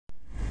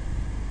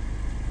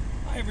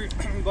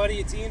Everybody,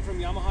 it's Ian from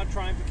Yamaha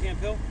Triumph at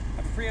Camp Hill. I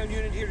have a pre-owned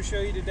unit here to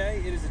show you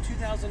today. It is a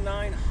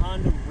 2009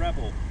 Honda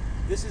Rebel.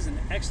 This is an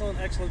excellent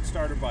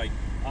starter bike.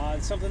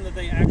 It's something that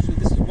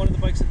this is one of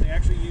the bikes that they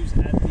actually use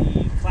at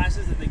the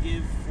classes that they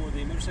give for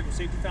the Motorcycle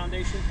Safety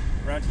Foundation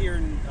around here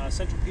in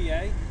central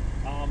PA.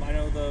 I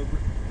know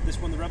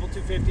this one, the Rebel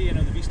 250, I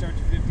know the V-Star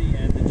 250,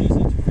 and the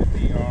GZ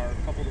 250 are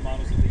a couple of the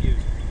models that they use.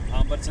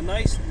 But it's a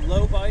nice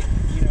low bike.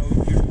 You know,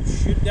 you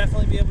should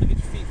definitely be able to get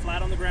your feet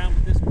flat on the ground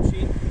with this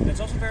machine. And it's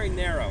also very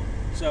narrow,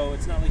 so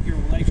it's not like your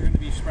legs are going to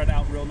be spread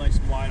out real nice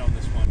and wide on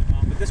this one.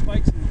 But this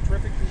bike's in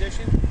terrific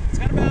condition. It's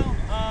got about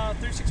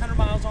 3,600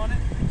 miles on it,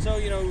 so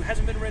you know,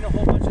 hasn't been ridden a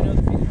whole bunch. I know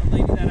the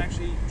lady that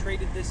actually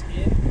traded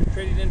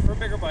in for a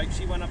bigger bike.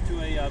 She went up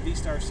to a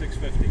V-Star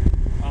 650.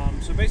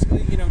 So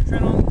basically, you know,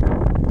 tread on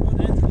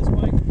both ends of this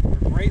bike.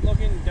 They're great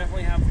looking.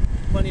 Definitely have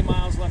plenty of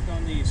miles left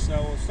on these.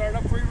 So we'll start it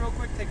up for you real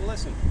quick. Take a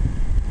listen.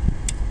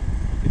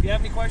 If you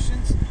have any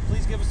questions,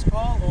 please give us a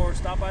call or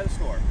stop by the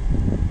store.